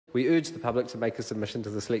We urge the public to make a submission to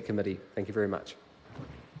the Select Committee. Thank you very much.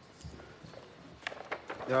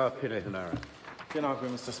 Peeni Henare.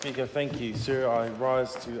 Mr. Speaker. Thank you, sir. I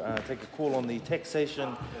rise to take a call on the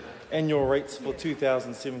taxation annual rates for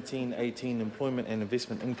 2017-18 Employment and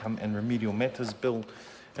Investment Income and Remedial Matters Bill.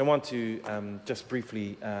 I want to just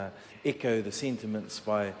briefly echo the sentiments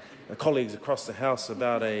by colleagues across the House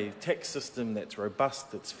about a tax system that's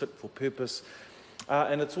robust, that's fit for purpose,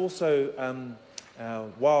 and it's also,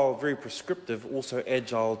 while very prescriptive, also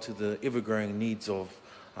agile to the ever-growing needs of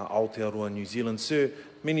Aotearoa New Zealand. Sir,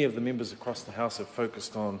 many of the members across the House have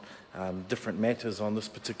focused on different matters on this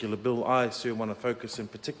particular bill. I, sir, want to focus in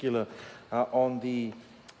particular on the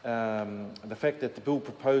fact that the bill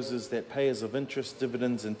proposes that payers of interest,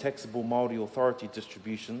 dividends and taxable Māori authority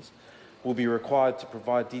distributions will be required to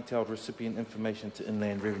provide detailed recipient information to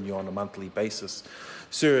Inland Revenue on a monthly basis.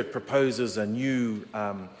 Sir, it proposes a new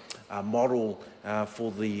model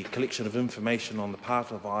for the collection of information on the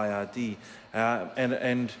part of IRD.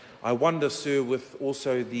 And I wonder, sir, with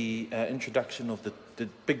also the introduction of the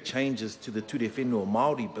big changes to the Ture Whenua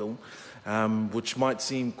Māori bill, which might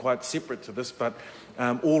seem quite separate to this, but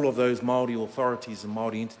all of those Māori authorities and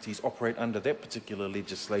Māori entities operate under that particular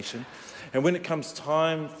legislation. And when it comes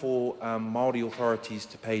time for Māori authorities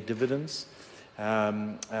to pay dividends,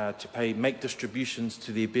 make distributions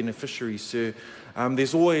to their beneficiaries, sir,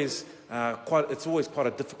 it's always quite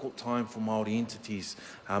a difficult time for Māori entities.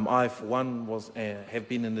 I, for one, have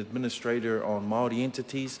been an administrator on Māori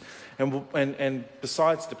entities, and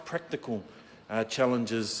besides the practical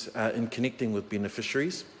challenges in connecting with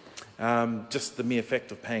beneficiaries, just the mere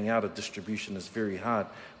fact of paying out a distribution is very hard.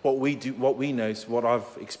 What we know, what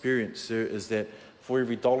I've experienced, sir, is that for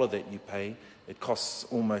every dollar that you pay, it costs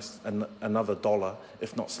almost another dollar,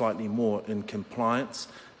 if not slightly more, in compliance,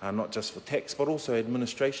 not just for tax, but also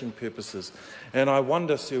administration purposes. And I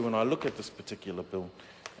wonder, sir, when I look at this particular bill,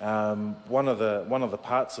 one of the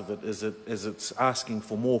parts of it is it's asking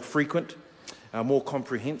for more frequent, more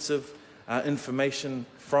comprehensive information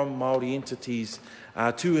from Māori entities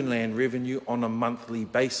to Inland Revenue on a monthly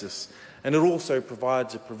basis. And it also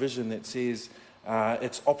provides a provision that says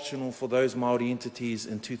it's optional for those Māori entities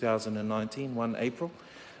in 2019, 1 April,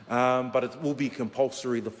 but it will be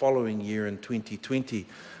compulsory the following year in 2020.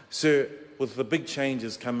 Sir, with the big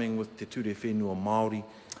changes coming with Te Ture Whenua Māori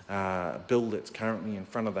bill that's currently in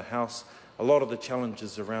front of the House, a lot of the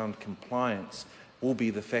challenges around compliance will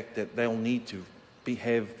be the fact that they'll need to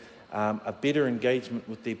have a better engagement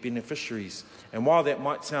with their beneficiaries. And while that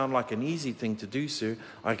might sound like an easy thing to do, sir,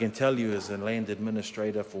 I can tell you as a land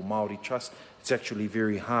administrator for Māori Trust, it's actually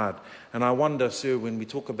very hard. And I wonder, sir, when we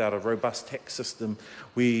talk about a robust tax system,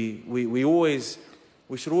 we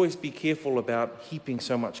should always be careful about heaping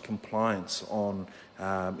so much compliance on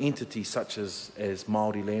entities such as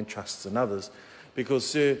Māori land trusts and others, because,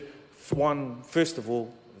 sir, first of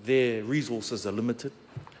all, their resources are limited.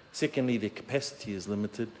 Secondly, their capacity is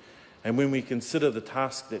limited. And when we consider the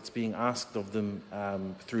task that's being asked of them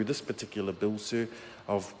through this particular bill, sir,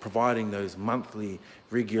 of providing those monthly,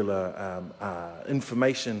 regular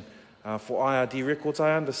information for IRD records,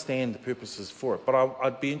 I understand the purposes for it. But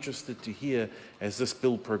I'd be interested to hear, as this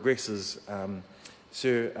bill progresses,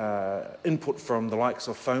 sir, input from the likes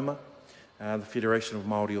of FOMA, the Federation of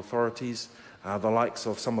Māori Authorities, the likes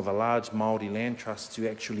of some of the large Māori land trusts who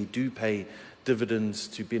actually do pay dividends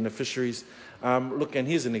to beneficiaries. Look, and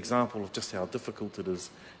here's an example of just how difficult it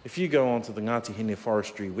is. If you go onto the Ngāti Hine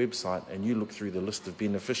Forestry website and you look through the list of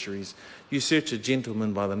beneficiaries, you search a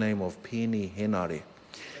gentleman by the name of Peeni Henare,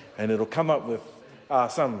 and it'll come up with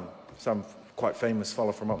some quite famous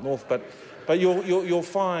fellow from up north, but you'll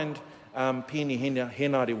find Peeni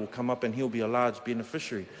Henare will come up and he'll be a large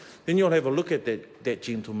beneficiary. Then you'll have a look at that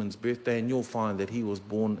gentleman's birthday and you'll find that he was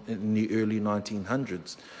born in the early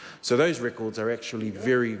 1900s. So those records are actually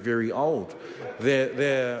very, very old.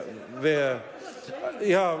 Yeah,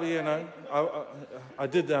 you know, I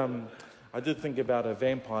did think about a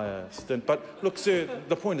vampire stint, but look, sir,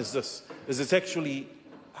 the point is this: it's actually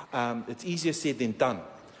it's easier said than done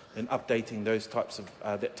in updating those types of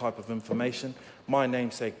that type of information. My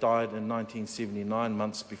namesake died in 1979,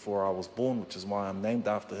 months before I was born, which is why I'm named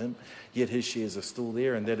after him. Yet his shares are still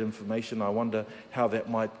there, and that information, I wonder how that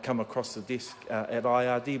might come across the desk at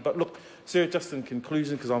IRD. But look, sir, just in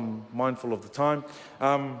conclusion, because I'm mindful of the time,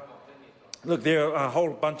 look, there are a whole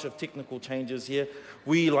bunch of technical changes here.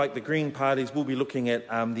 We, like the Green parties, will be looking at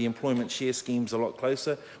the employment share schemes a lot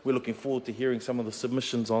closer. We're looking forward to hearing some of the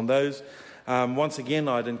submissions on those. Once again,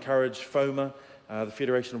 I'd encourage FOMA the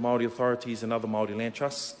Federation of Māori Authorities and other Māori land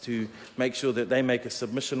trusts to make sure that they make a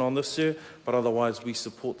submission on this, sir. But otherwise, we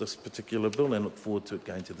support this particular bill and look forward to it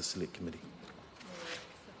going to the Select Committee.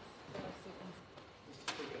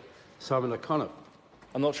 Simon O'Connor.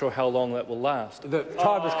 I'm not sure how long that will last. The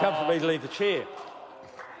time has come for me to leave the chair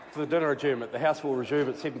for the dinner adjournment. The House will resume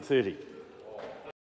at 7:30.